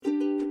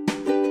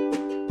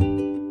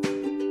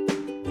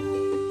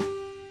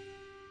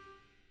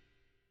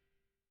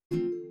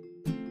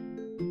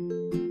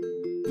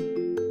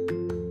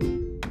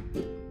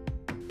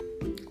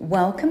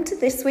Welcome to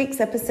this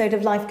week's episode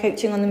of Life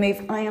Coaching on the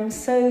Move. I am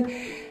so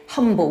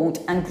humbled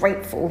and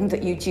grateful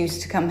that you choose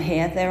to come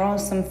here. There are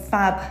some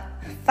fab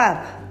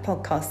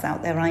podcasts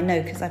out there, I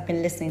know, because I've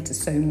been listening to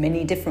so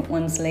many different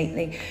ones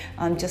lately.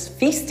 I'm just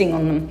feasting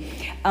on them.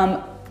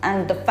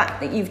 And the fact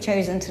that you've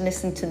chosen to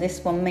listen to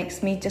this one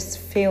makes me just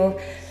feel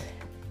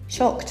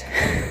shocked,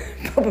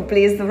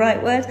 probably is the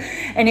right word.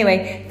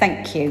 Anyway,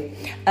 thank you.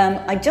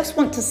 I just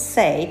want to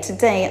say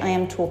today I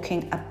am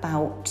talking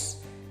about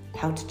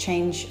how to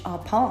change our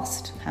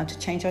past, how to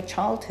change our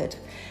childhood,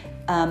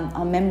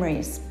 our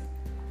memories,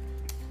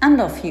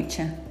 and our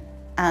future,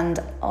 and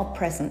our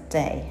present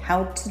day,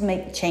 how to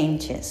make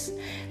changes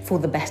for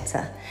the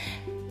better.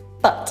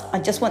 But I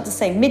just want to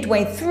say,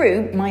 midway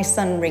through, my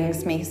son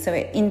rings me, so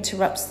it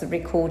interrupts the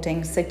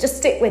recording. So just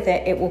stick with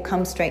it, it will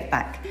come straight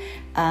back.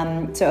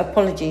 So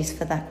apologies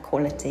for that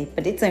quality,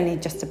 but it's only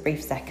just a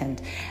brief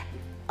second.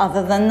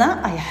 Other than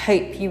that, I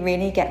hope you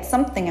really get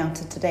something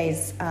out of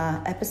today's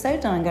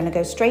episode, and I'm going to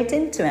go straight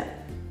into it.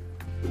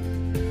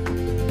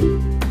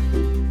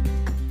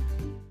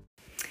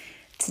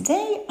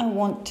 Today, I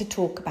want to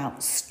talk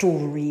about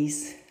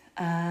stories.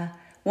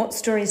 What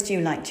stories do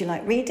you like? Do you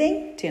like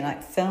reading? Do you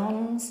like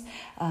films?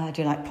 Do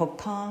you like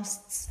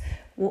podcasts?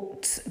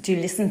 Do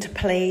you listen to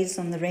plays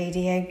on the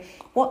radio?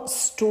 What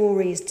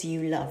stories do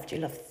you love? Do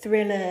you love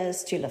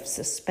thrillers? Do you love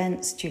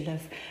suspense? Do you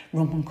love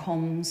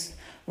rom-coms,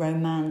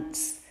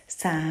 romance,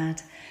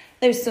 sad?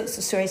 Those sorts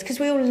of stories, because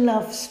we all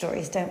love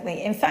stories, don't we?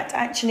 In fact,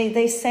 actually,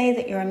 they say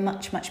that you're a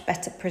much, much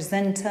better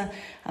presenter,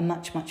 a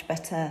much, much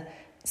better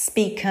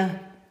speaker,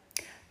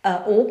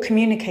 or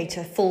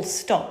communicator, full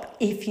stop,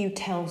 if you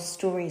tell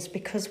stories,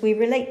 because we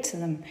relate to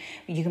them.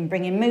 You can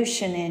bring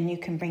emotion in, you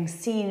can bring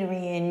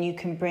scenery in, you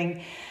can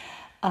bring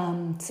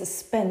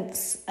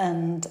suspense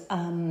and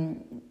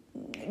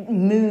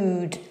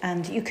mood,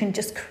 and you can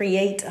just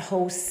create a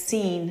whole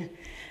scene,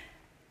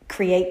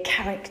 create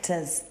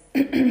characters.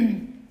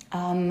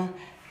 Don't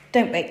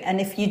wait. And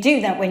if you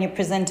do that when you're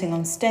presenting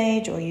on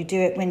stage, or you do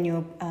it when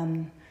you're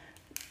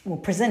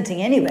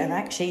presenting anywhere,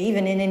 actually,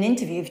 even in an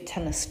interview, if you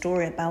tell a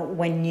story about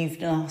when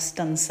you've last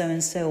done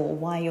so-and-so, or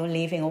why you're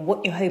leaving, or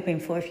what you're hoping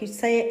for, if you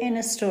say it in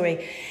a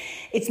story,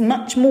 it's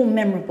much more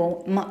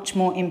memorable, much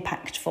more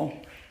impactful.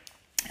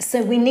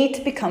 So we need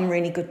to become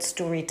really good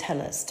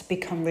storytellers, to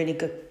become really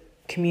good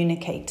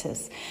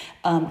communicators.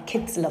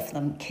 Kids love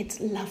them. Kids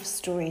love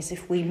stories.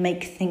 If we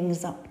make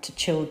things up to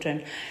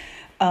children,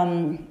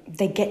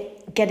 they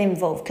get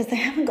involved, because they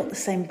haven't got the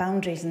same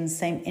boundaries and the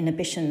same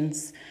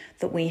inhibitions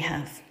that we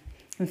have.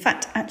 In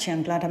fact, actually,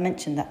 I'm glad I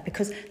mentioned that,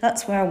 because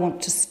that's where I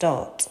want to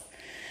start.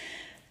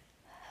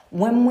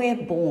 When we're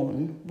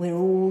born, we're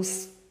all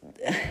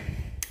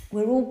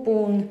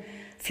born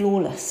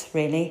flawless,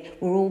 really.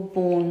 We're all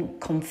born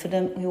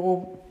confident.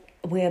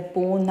 We're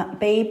born, that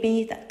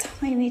baby, that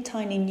tiny,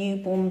 tiny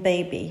newborn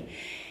baby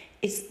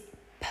is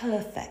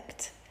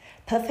perfect.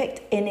 Perfect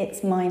in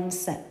its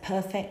mindset,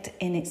 perfect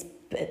in its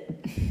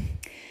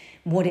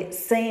what it's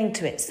saying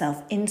to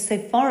itself,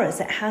 insofar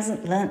as it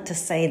hasn't learnt to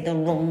say the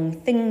wrong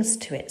things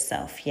to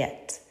itself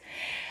yet.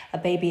 A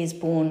baby is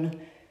born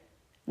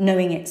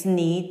knowing its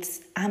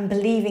needs and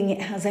believing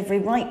it has every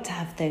right to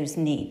have those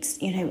needs.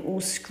 It will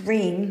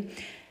scream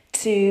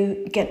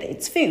to get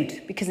its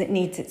food because it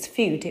needs its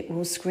food. It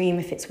will scream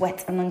if it's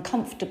wet and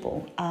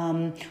uncomfortable,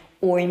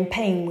 or in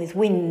pain with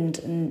wind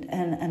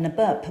and a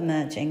burp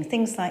emerging,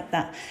 things like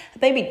that. A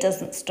baby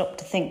doesn't stop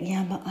to think,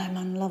 yeah, but I'm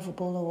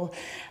unlovable, or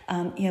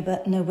yeah,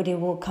 but nobody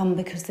will come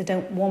because they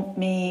don't want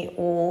me,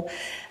 or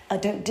I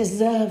don't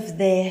deserve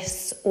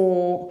this,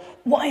 or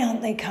why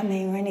aren't they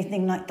coming, or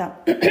anything like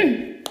that.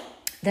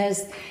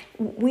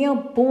 We are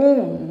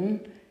born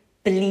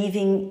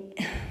believing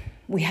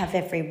we have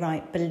every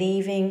right,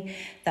 believing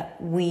that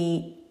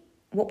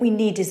what we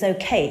need is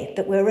okay,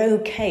 that we're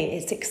okay.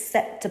 It's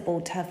acceptable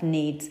to have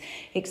needs.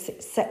 It's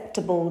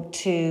acceptable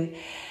to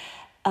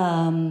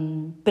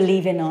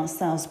believe in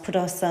ourselves, put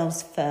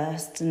ourselves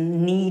first,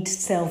 and need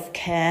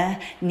self-care,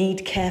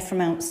 need care from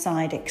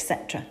outside,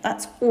 etc.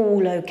 That's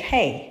all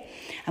okay.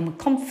 And we're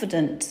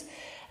confident.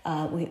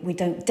 We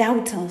don't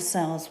doubt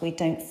ourselves. We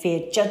don't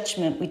fear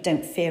judgment. We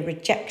don't fear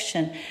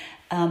rejection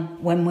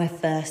when we're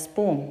first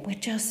born. We're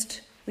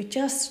just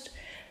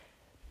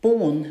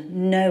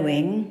born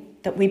knowing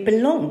that we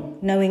belong,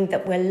 knowing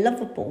that we're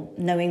lovable,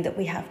 knowing that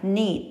we have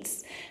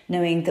needs,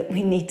 knowing that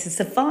we need to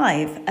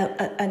survive,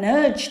 an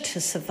urge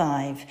to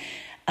survive,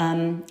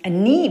 a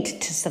need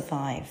to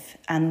survive,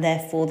 and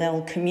therefore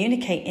they'll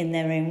communicate in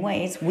their own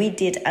ways. We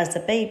did, as a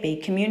baby,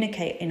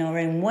 communicate in our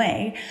own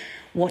way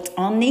what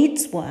our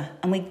needs were,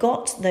 and we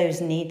got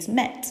those needs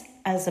met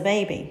as a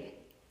baby.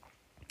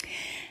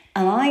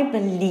 And I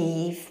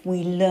believe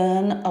we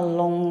learn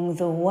along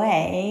the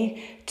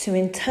way to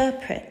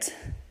interpret,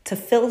 to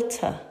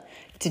filter,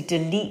 to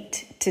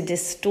delete, to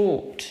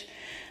distort.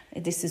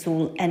 This is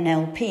all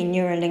NLP,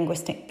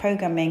 neuro-linguistic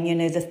programming.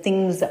 The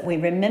things that we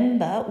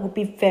remember will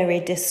be very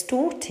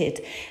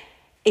distorted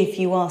If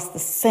you ask the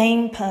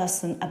same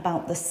person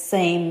about the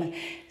same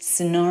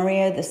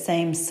scenario, the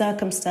same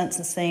circumstance,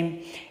 the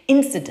same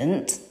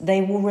incident,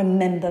 they will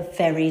remember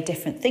very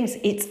different things.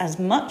 It's as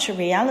much a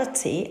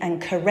reality and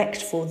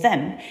correct for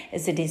them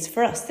as it is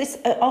for us. This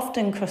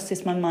often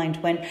crosses my mind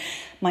when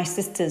my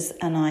sisters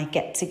and I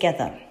get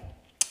together.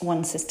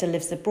 One sister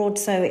lives abroad,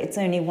 so it's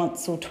only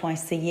once or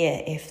twice a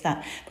year, if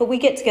that. But we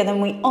get together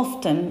and we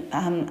often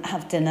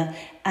have dinner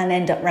and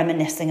end up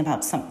reminiscing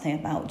about something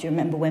about, do you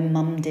remember when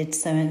mum did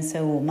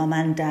so-and-so, or mum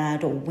and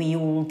dad, or we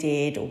all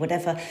did, or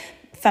whatever,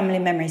 family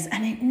memories.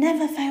 And it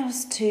never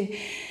fails to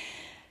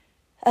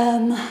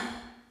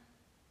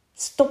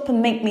stop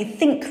and make me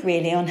think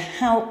really on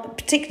how,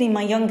 particularly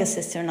my younger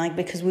sister and I,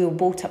 because we were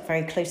brought up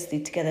very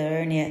closely together,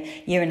 only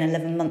a year and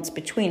 11 months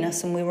between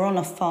us, and we were on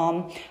a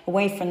farm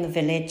away from the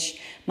village.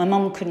 My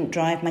mum couldn't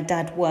drive, my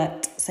dad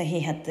worked, so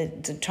he had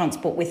the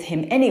transport with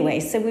him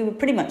anyway, so we were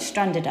pretty much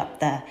stranded up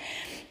there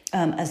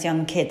as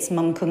young kids.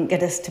 Mum couldn't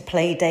get us to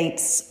play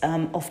dates,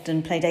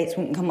 often play dates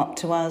wouldn't come up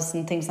to us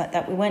and things like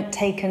that. We weren't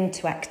taken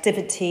to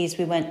activities,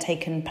 we weren't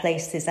taken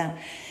places out.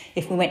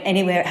 If we went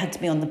anywhere, it had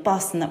to be on the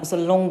bus, and that was a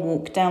long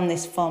walk down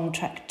this farm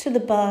track to the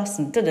bus,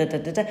 and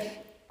da-da-da-da-da.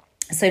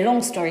 So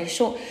long story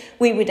short,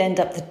 we would end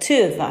up, the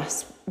two of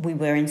us, we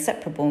were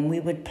inseparable, and we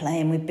would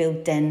play, and we'd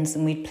build dens,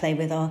 and we'd play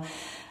with our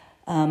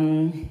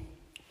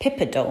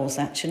Pippa dolls,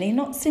 actually,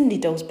 not Cindy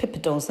dolls, Pippa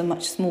dolls, they're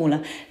much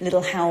smaller,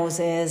 little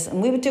houses,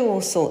 and we would do all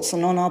sorts,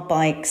 and on our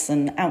bikes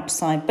and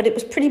outside, but it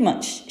was pretty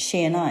much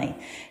she and I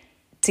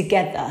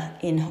together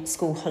in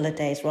school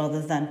holidays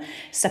rather than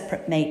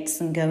separate mates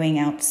and going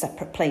out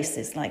separate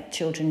places like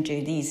children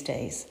do these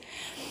days.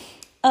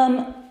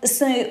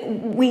 So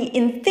we,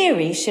 in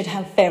theory, should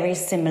have very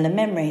similar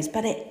memories,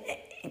 but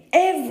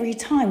every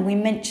time we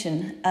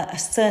mention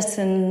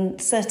certain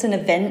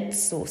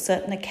events or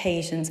certain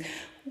occasions,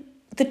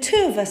 the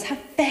two of us have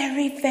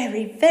very,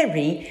 very,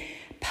 very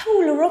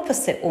polar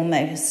opposite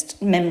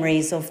almost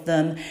memories of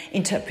them,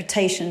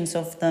 interpretations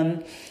of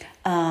them.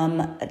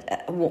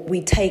 What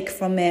we take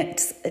from it.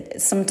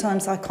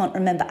 Sometimes I can't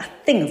remember a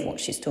thing of what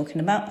she's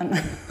talking about, and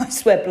I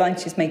swear blind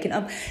she's making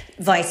up,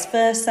 vice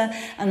versa.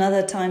 And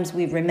other times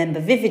we remember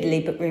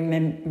vividly, but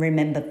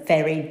remember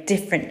very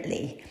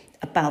differently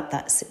about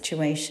that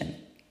situation.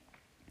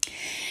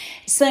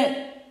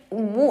 So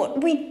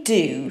what we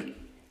do,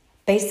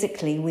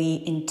 basically,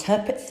 we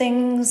interpret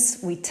things,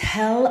 we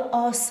tell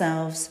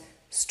ourselves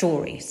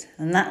stories,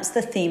 and that's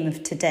the theme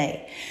of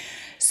today.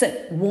 So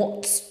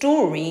what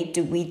story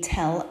do we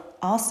tell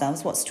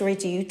ourselves? What story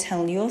do you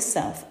tell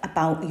yourself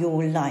about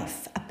your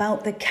life,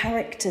 about the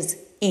characters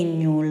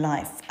in your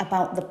life,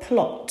 about the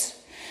plot,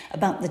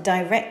 about the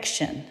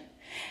direction,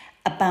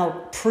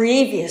 about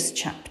previous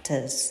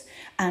chapters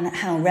and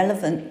how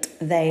relevant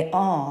they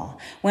are?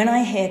 When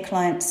I hear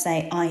clients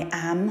say, I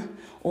am,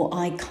 or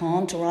I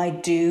can't, or I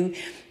do,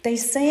 they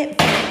say it,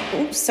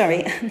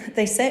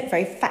 they say it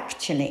very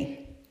factually,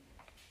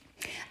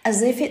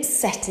 as if it's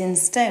set in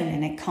stone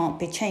and it can't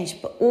be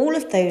changed. But all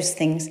of those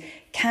things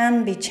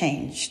can be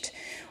changed.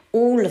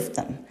 All of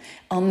them.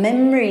 Our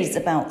memories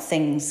about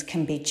things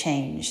can be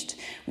changed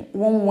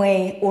one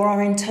way, or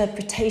our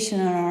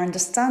interpretation and our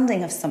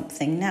understanding of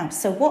something now.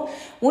 So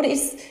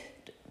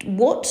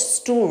what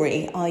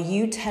story are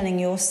you telling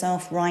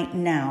yourself right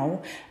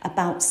now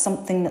about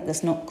something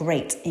that's not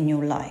great in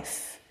your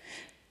life?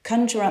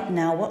 Conjure up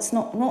now what's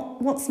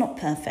not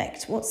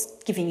perfect, what's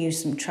giving you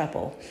some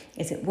trouble.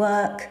 Is it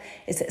work?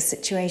 Is it a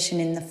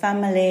situation in the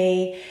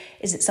family?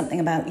 Is it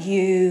something about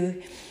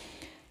you?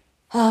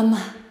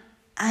 And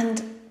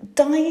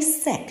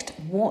dissect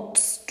what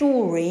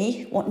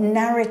story, what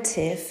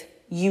narrative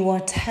you are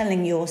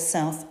telling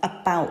yourself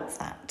about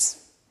that.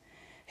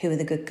 Who are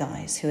the good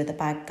guys? Who are the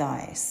bad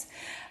guys?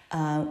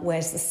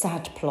 Where's the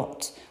sad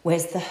plot?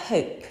 Where's the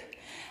hope?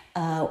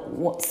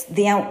 What's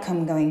the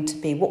outcome going to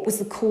be? What was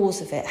the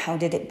cause of it? How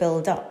did it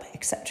build up?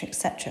 Etc.,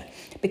 etc.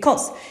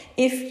 Because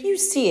if you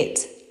see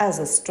it as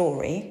a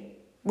story,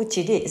 which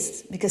it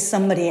is, because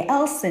somebody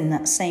else in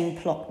that same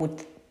plot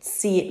would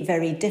see it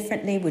very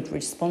differently, would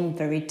respond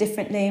very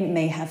differently,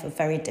 may have a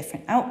very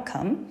different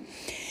outcome.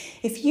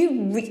 If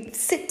you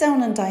sit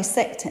down and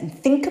dissect it and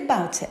think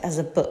about it as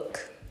a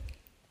book,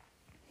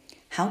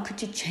 how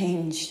could you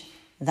change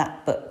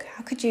that book?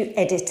 How could you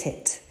edit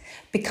it?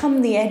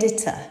 Become the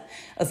editor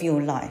of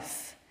your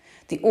life,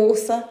 the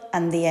author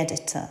and the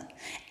editor.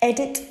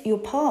 Edit your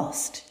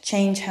past,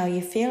 change how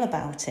you feel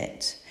about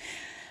it.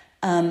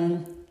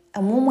 And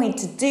one way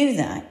to do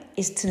that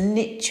is to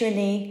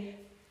literally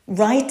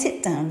write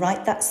it down,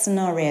 write that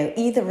scenario,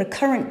 either a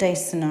current day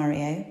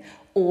scenario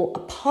or a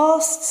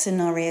past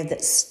scenario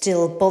that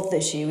still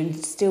bothers you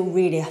and still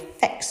really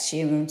affects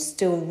you and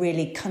still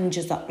really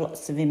conjures up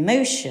lots of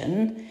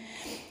emotion,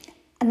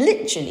 and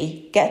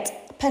literally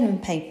get a pen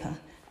and paper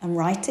and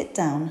write it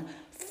down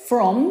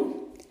from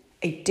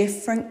a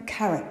different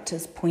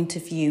character's point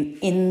of view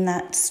in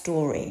that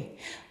story.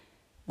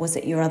 Was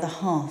it your other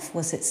half?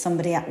 Was it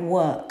somebody at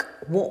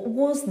work? What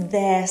was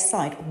their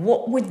side?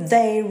 What would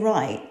they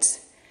write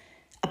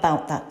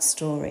about that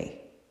story?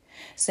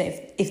 So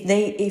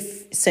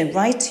so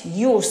write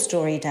your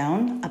story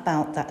down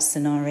about that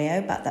scenario,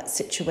 about that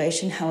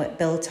situation, how it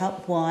built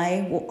up,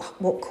 why,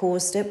 what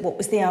caused it, what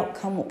was the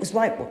outcome, what was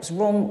right, what was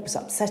wrong, what was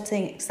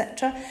upsetting,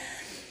 etc.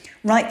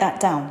 Write that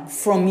down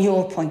from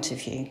your point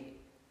of view,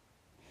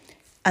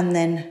 and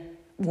then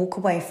walk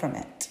away from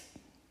it.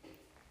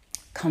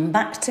 Come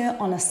back to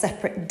it on a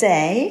separate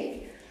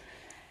day,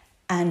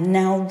 and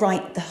now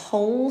write the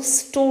whole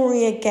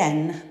story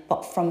again,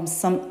 but from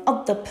some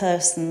other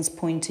person's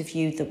point of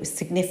view that was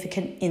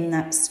significant in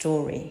that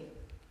story.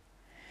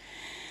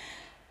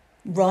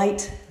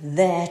 Write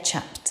their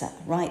chapter,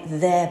 write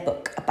their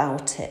book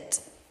about it,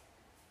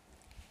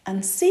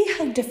 and see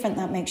how different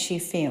that makes you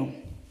feel.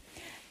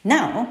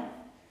 Now,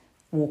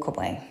 walk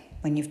away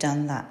when you've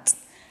done that.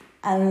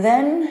 And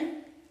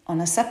then,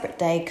 on a separate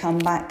day, come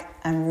back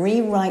and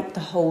rewrite the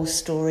whole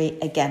story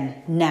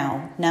again.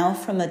 Now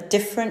from a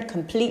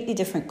completely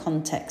different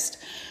context.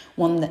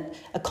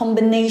 A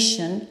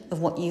combination of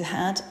what you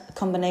had, a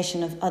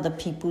combination of other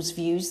people's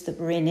views that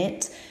were in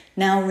it.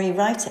 Now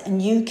rewrite it,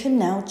 and you can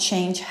now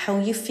change how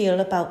you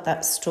feel about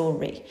that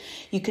story.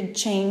 You can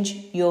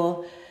change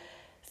your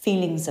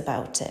feelings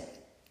about it.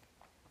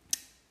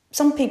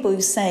 Some people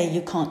say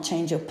you can't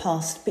change your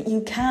past, but you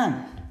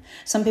can.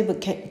 Some people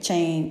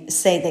say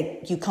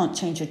that you can't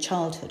change your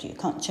childhood, you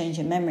can't change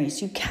your memories.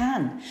 You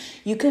can.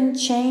 You can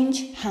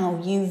change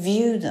how you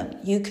view them.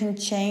 You can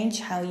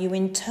change how you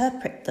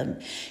interpret them.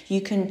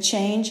 You can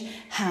change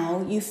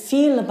how you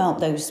feel about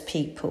those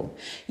people.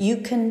 You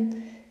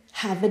can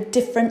have a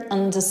different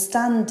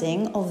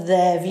understanding of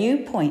their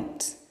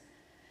viewpoint.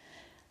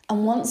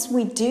 And once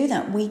we do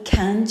that, we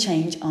can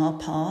change our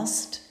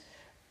past.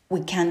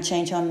 We can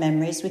change our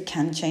memories. We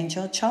can change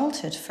our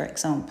childhood, for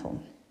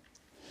example.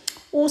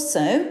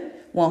 Also,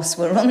 whilst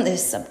we're on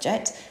this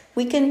subject,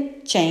 we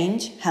can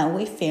change how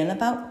we feel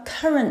about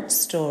current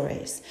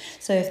stories.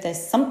 So if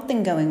there's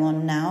something going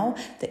on now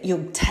that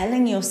you're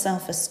telling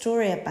yourself a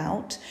story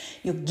about,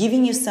 you're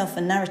giving yourself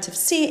a narrative,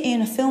 see it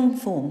in a film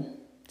form.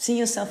 See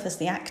yourself as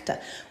the actor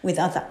with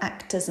other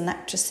actors and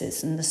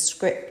actresses and the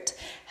script.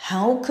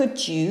 How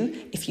could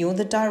you, if you're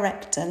the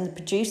director and the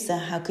producer,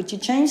 how could you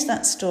change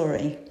that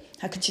story?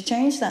 How could you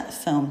change that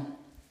film?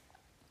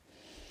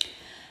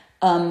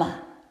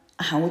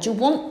 How would you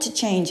want to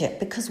change it?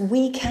 Because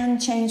we can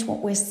change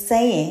what we're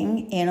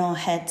saying in our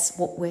heads,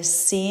 what we're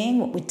seeing,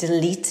 what we're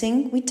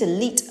deleting. We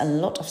delete a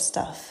lot of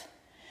stuff.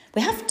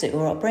 We have to,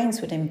 or our brains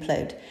would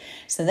implode.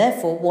 So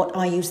therefore, what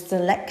are you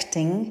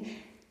selecting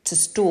to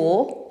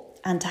store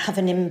and to have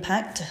an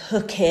impact, to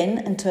hook in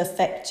and to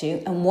affect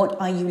you? And what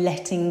are you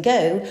letting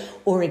go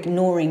or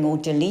ignoring or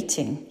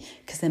deleting?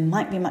 Because there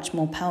might be much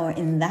more power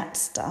in that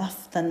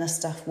stuff than the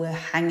stuff we're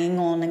hanging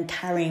on and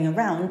carrying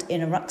around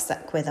in a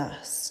rucksack with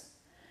us.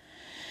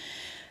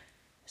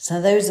 So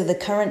those are the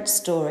current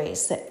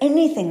stories. So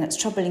anything that's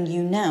troubling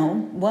you now,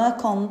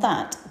 work on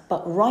that,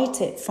 but write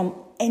it from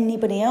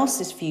anybody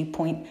else's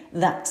viewpoint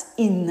that's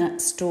in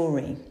that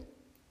story.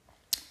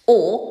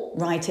 Or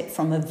write it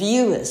from a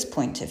viewer's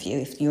point of view.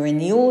 If you're in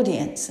the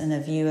audience and a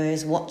viewer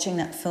is watching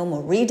that film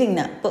or reading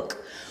that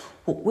book,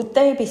 what would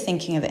they be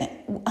thinking of it?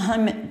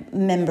 I'm a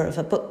member of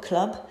a book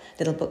club,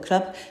 little book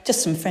club,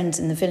 just some friends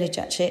in the village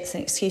actually. It's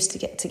an excuse to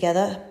get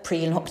together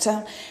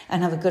pre-lockdown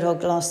and have a good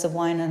old glass of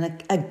wine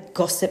and a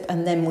gossip,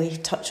 and then we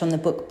touch on the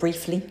book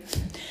briefly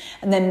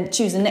and then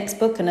choose the next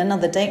book and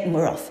another date and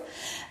we're off.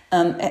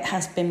 It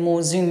has been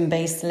more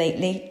Zoom-based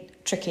lately,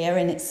 trickier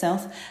in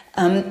itself.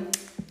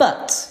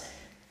 But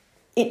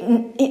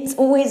it's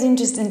always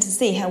interesting to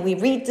see how we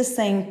read the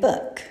same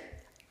book.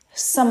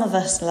 Some of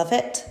us love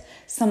it.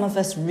 Some of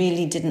us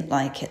really didn't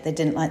like it. They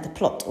didn't like the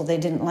plot, or they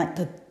didn't like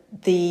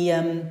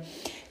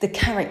the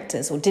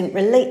characters, or didn't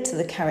relate to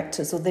the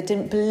characters, or they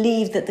didn't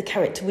believe that the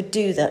character would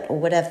do that, or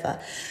whatever.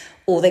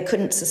 Or they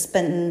couldn't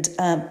suspend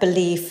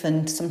belief,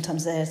 and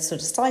sometimes they're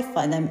sort of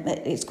sci-fi.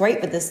 It's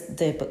great with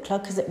the book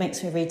club because it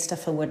makes me read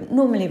stuff I wouldn't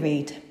normally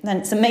read. And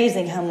it's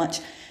amazing how much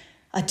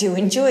I do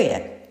enjoy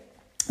it,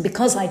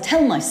 because I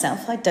tell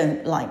myself I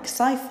don't like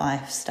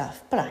sci-fi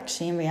stuff, but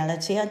actually in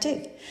reality I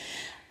do.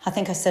 I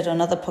think I said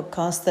on other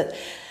podcasts that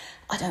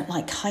I don't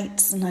like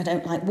heights and I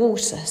don't like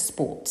water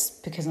sports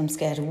because I'm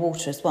scared of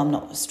water as well. I'm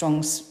not a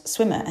strong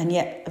swimmer, and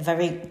yet a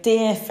very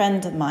dear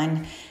friend of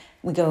mine,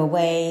 we go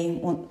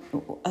away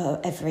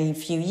every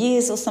few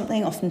years or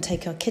something, often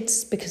take our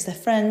kids because they're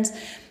friends,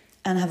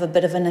 and have a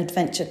bit of an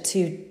adventure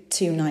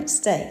two-night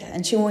stay.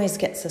 And she always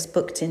gets us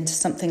booked into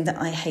something that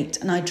I hate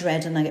and I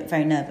dread and I get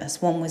very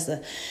nervous. One was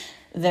the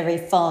very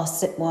fast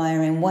zip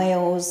wire in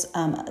Wales,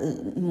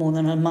 more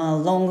than a mile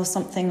long or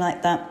something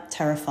like that.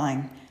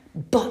 Terrifying,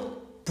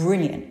 but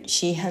brilliant.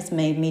 She has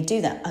made me do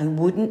that. I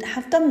wouldn't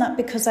have done that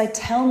because I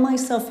tell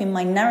myself in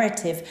my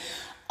narrative,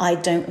 I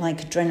don't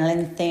like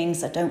adrenaline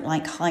things, I don't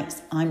like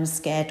heights, I'm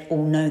scared, or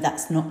no,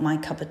 that's not my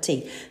cup of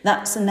tea.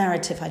 That's a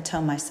narrative I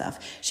tell myself.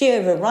 She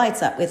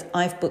overrides that with,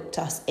 I've booked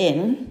us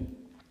in,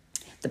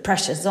 the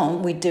pressure's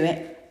on, we do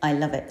it, I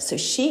love it. So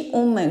she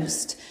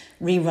almost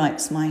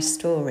rewrites my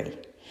story.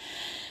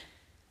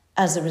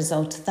 as a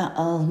result of that,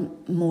 I'm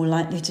more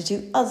likely to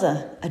do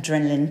other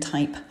adrenaline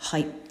type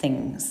hype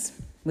things,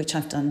 which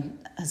I've done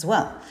as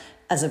well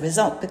as a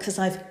result, because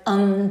I've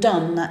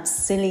undone that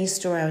silly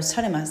story I was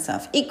telling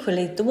myself.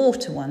 Equally, the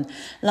water one.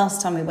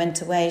 Last time we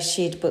went away,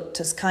 she'd booked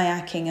us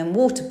kayaking and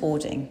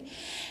waterboarding.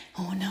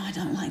 Oh no, I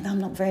don't like that. I'm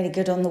not very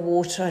good on the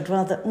water. I'd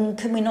rather,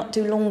 can we not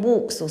do long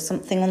walks or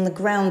something on the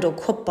ground, or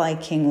quad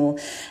biking, or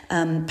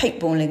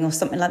paintballing or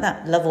something like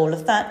that? Love all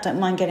of that. Don't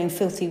mind getting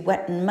filthy,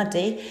 wet and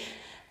muddy.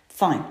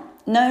 Fine.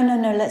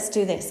 No, let's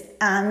do this.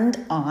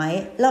 And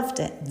I loved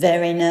it.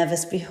 Very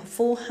nervous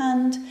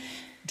beforehand,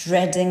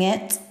 dreading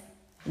it,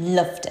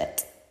 loved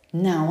it.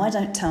 Now I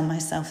don't tell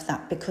myself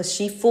that, because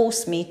she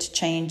forced me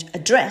to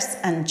address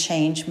and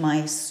change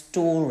my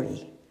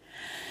story.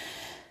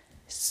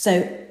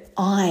 So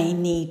I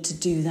need to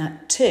do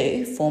that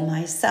too for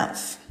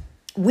myself.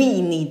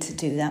 We need to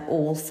do that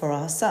all for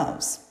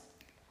ourselves.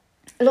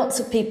 Lots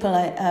of people,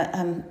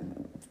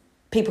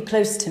 people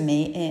close to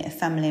me,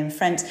 family and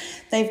friends,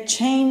 they've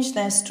changed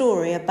their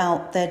story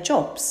about their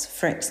jobs,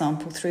 for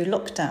example, through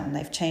lockdown.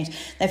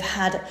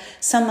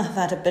 Some have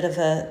had a bit of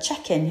a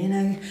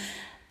check-in,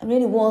 I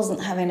really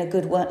wasn't having a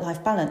good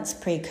work-life balance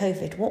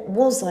pre-COVID. What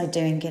was I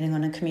doing getting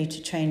on a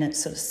commuter train at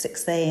sort of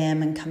 6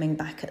 a.m. and coming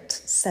back at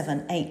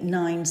 7, 8,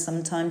 9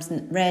 sometimes,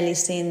 and rarely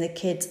seeing the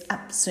kids,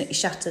 absolutely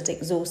shattered,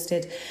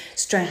 exhausted,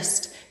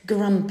 stressed,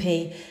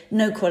 grumpy,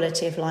 no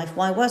quality of life.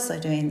 Why was I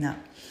doing that?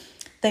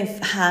 They've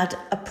had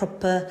a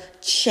proper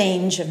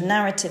change of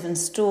narrative and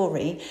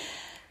story,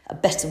 a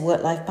better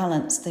work-life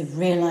balance. They've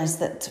realised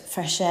that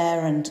fresh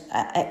air and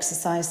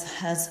exercise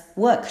has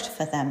worked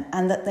for them,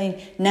 and that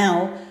they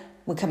now,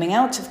 we're coming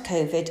out of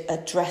COVID,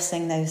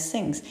 addressing those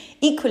things.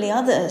 Equally,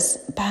 others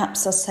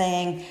perhaps are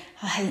saying,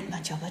 I hate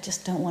my job, I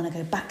just don't want to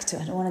go back to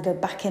it. I don't want to go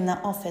back in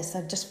that office.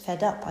 I'm just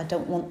fed up. I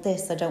don't want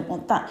this, I don't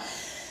want that.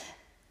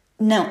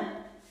 Now,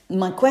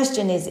 my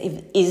question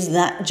is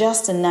that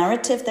just a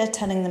narrative they're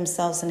telling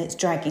themselves and it's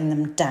dragging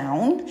them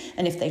down?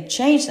 And if they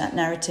change that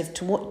narrative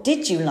to what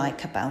did you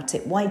like about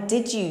it? Why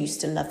did you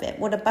used to love it?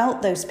 What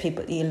about those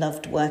people that you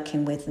loved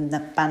working with and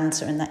that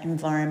banter and that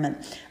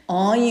environment?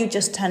 Are you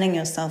just telling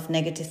yourself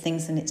negative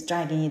things and it's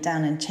dragging you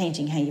down and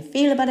changing how you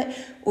feel about it?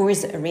 Or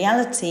is it a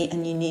reality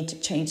and you need to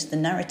change the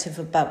narrative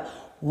about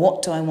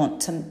what do I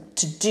want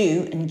to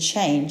do and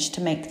change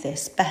to make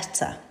this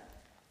better?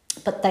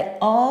 But they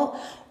are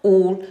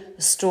all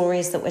the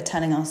stories that we're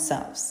telling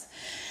ourselves.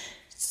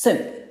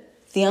 So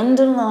the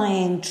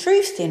underlying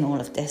truth in all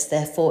of this,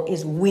 therefore,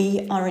 is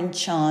we are in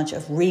charge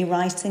of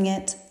rewriting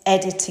it,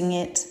 editing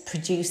it,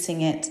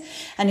 producing it.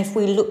 And if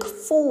we look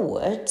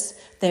forward,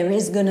 there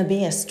is going to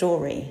be a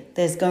story.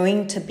 There's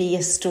going to be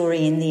a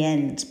story in the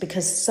end,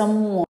 because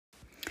someone...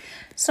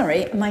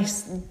 Sorry, my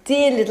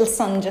dear little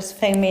son just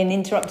phoned me and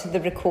interrupted the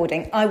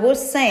recording. I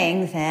was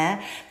saying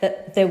there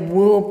that there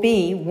will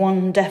be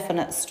one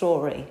definite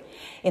story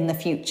in the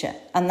future,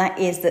 and that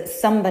is that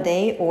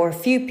somebody or a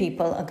few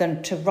people are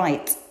going to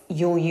write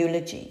your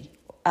eulogy.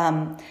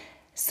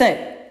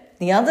 So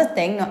the other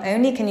thing, not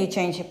only can you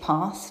change your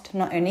past,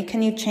 not only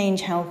can you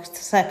change how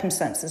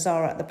circumstances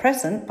are at the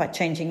present by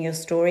changing your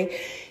story,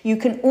 you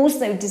can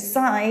also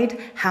decide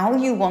how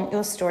you want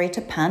your story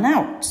to pan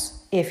out.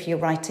 If you're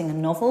writing a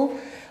novel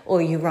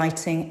or you're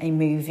writing a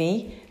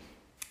movie,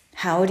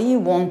 how do you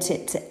want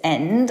it to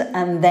end?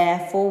 And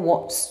therefore,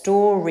 what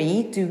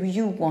story do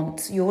you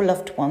want your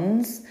loved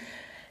ones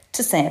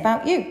to say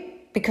about you?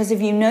 Because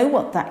if you know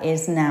what that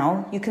is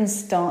now, you can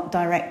start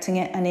directing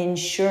it and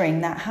ensuring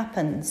that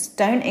happens.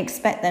 Don't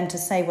expect them to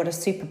say what a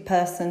super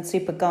person,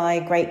 super guy,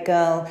 great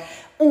girl,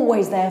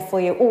 always there for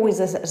you, always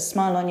a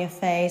smile on your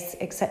face,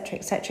 etc.,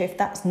 etc., if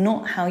that's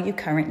not how you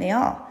currently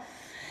are.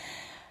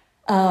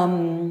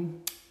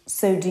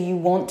 So do you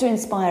want to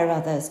inspire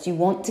others? Do you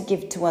want to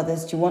give to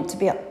others? Do you want to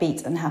be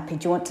upbeat and happy?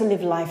 Do you want to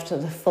live life to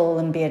the full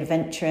and be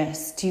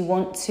adventurous? Do you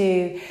want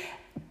to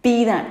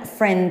be that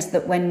friend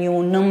that when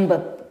your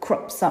number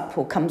crops up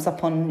or comes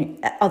up on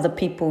other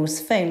people's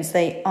phones,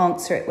 they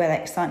answer it with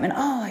excitement?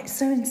 Oh, it's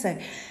so-and-so.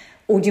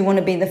 Or do you want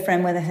to be the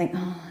friend where they think,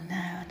 oh, no,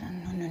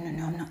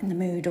 I'm not in the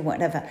mood or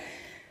whatever?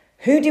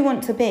 Who do you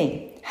want to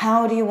be?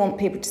 How do you want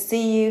people to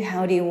see you?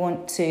 How do you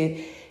want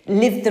to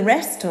live the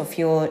rest of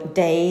your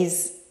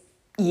days,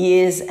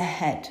 years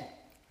ahead?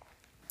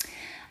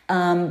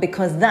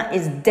 Because that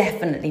is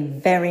definitely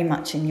very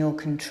much in your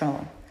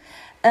control.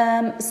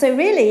 So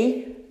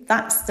really,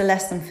 that's the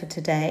lesson for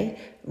today.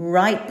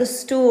 Write the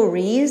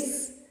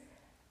stories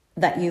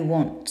that you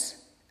want.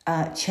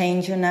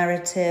 Change your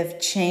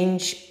narrative,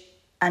 change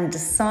and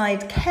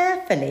decide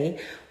carefully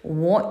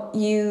what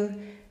you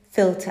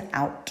filter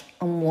out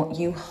and what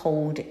you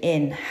hold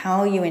in,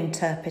 how you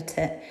interpret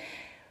it,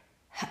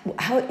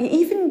 how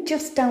even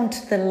just down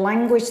to the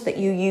language that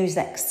you use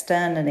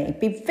externally.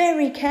 Be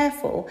very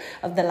careful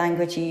of the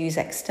language you use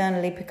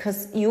externally,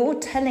 because you're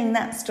telling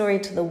that story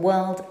to the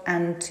world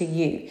and to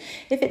you.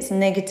 If it's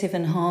negative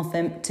and half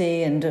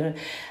empty, and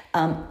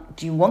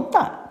do you want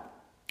that?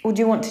 Or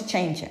do you want to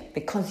change it?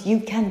 Because you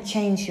can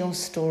change your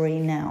story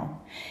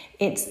now.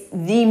 It's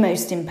the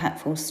most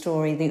impactful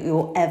story that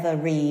you'll ever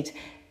read,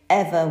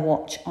 ever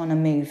watch on a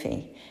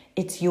movie.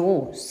 It's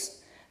yours.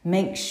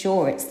 Make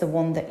sure it's the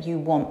one that you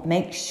want.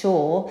 Make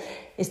sure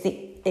it's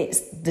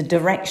the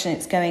direction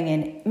it's going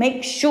in.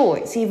 Make sure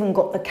it's even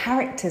got the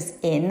characters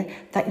in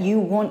that you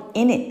want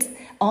in it.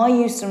 Are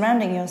you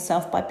surrounding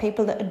yourself by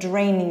people that are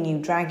draining you,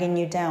 dragging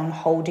you down,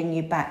 holding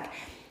you back,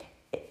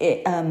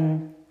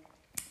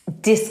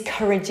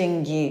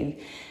 discouraging you?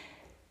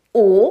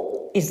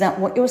 Or is that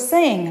what you're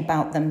saying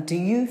about them? Do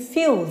you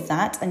feel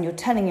that and you're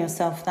telling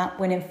yourself that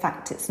when in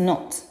fact it's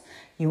not?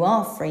 You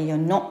are free, you're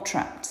not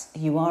trapped,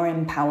 you are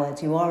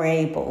empowered, you are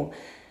able.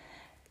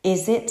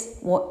 Is it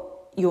what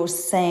you're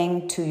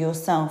saying to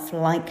yourself,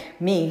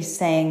 like me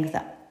saying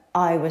that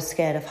I was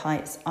scared of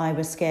heights, I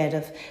was scared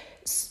of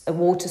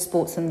water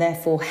sports and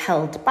therefore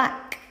held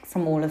back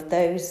from all of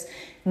those?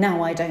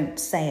 Now I don't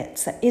say it.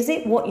 So is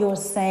it what you're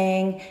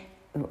saying?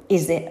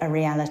 Is it a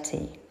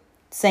reality?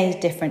 Say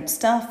different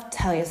stuff,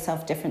 tell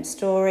yourself different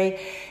story,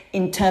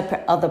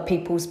 interpret other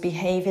people's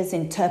behaviours,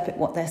 interpret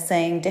what they're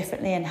saying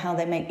differently and how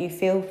they make you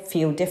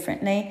feel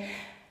differently,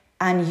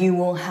 and you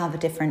will have a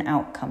different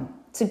outcome.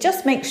 So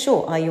just make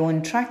sure, are you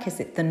on track?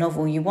 Is it the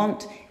novel you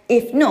want?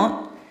 If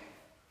not,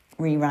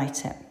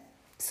 rewrite it.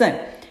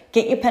 So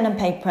get your pen and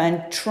paper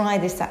and try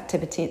this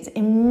activity. It's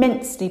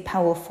immensely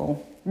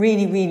powerful,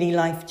 really, really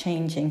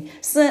life-changing.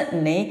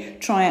 Certainly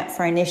try it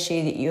for an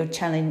issue that you're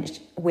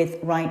challenged with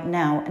right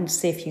now and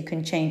see if you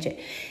can change it.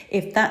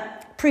 If that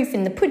proof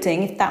in the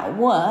pudding, if that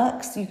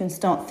works, you can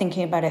start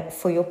thinking about it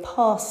for your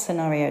past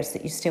scenarios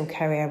that you still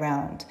carry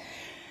around.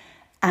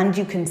 And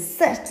you can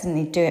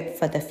certainly do it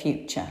for the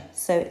future.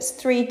 So it's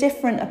 3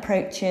 different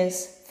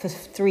approaches for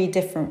 3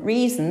 different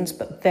reasons,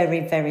 but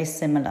very, very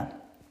similar.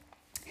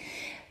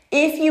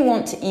 If you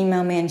want to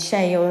email me and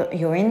share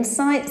your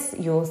insights,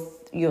 your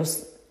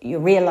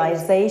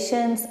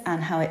realizations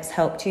and how it's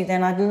helped you,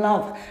 then I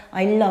love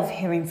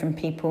hearing from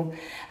people.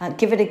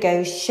 Give it a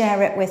go,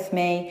 share it with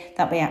me.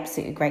 That'd be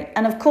absolutely great.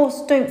 And of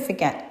course, don't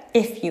forget,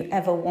 if you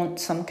ever want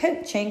some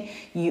coaching,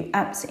 you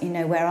absolutely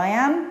know where I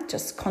am.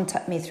 Just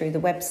contact me through the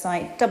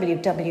website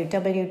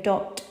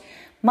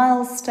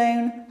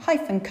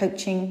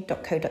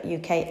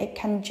www.milestone-coaching.co.uk. It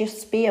can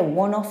just be a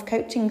one-off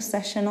coaching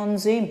session on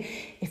Zoom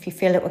if you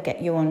feel it will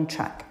get you on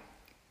track.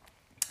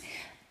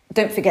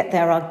 Don't forget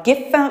there are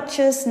gift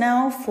vouchers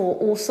now for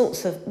all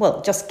sorts of,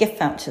 just gift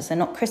vouchers. They're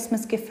not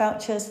Christmas gift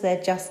vouchers.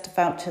 They're just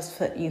vouchers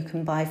that you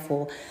can buy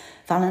for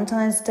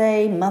Valentine's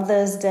Day,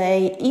 Mother's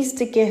Day,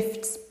 Easter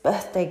gifts,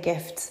 birthday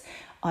gifts,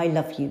 I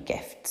love you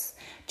gifts.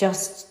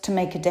 Just to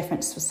make a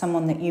difference for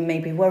someone that you may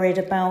be worried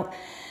about.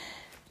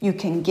 You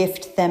can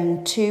gift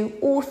them 2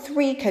 or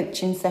 3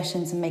 coaching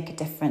sessions and make a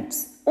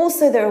difference.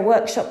 Also, there are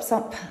workshops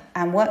up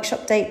and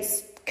workshop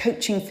dates.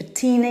 Coaching for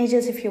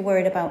teenagers, if you're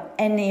worried about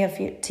any of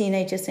your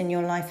teenagers in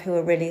your life who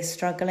are really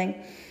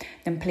struggling,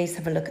 then please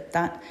have a look at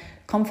that.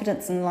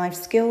 Confidence and life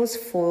skills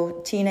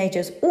for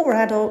teenagers or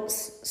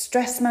adults,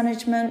 stress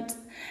management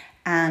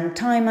and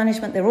time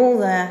management, they're all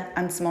there,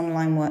 and some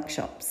online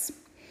workshops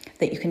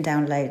that you can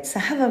download. So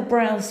have a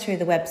browse through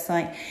the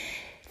website.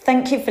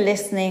 Thank you for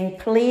listening.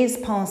 Please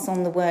pass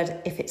on the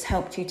word if it's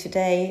helped you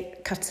today.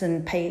 Cut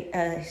and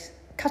paste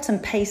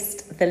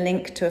the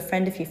link to a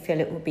friend if you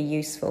feel it will be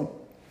useful.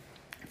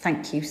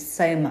 Thank you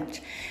so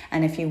much.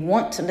 And if you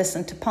want to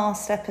listen to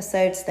past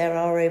episodes, there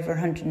are over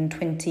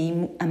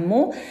 120 and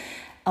more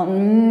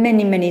on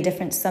many, many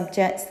different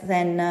subjects,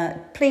 then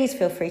please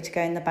feel free to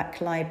go in the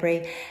back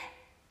library.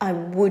 I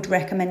would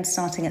recommend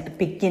starting at the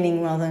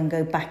beginning rather than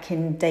go back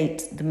in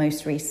date, the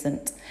most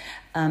recent.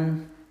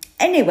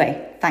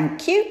 Anyway,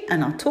 thank you,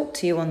 and I'll talk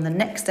to you on the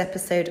next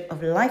episode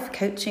of Life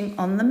Coaching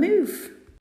on the Move.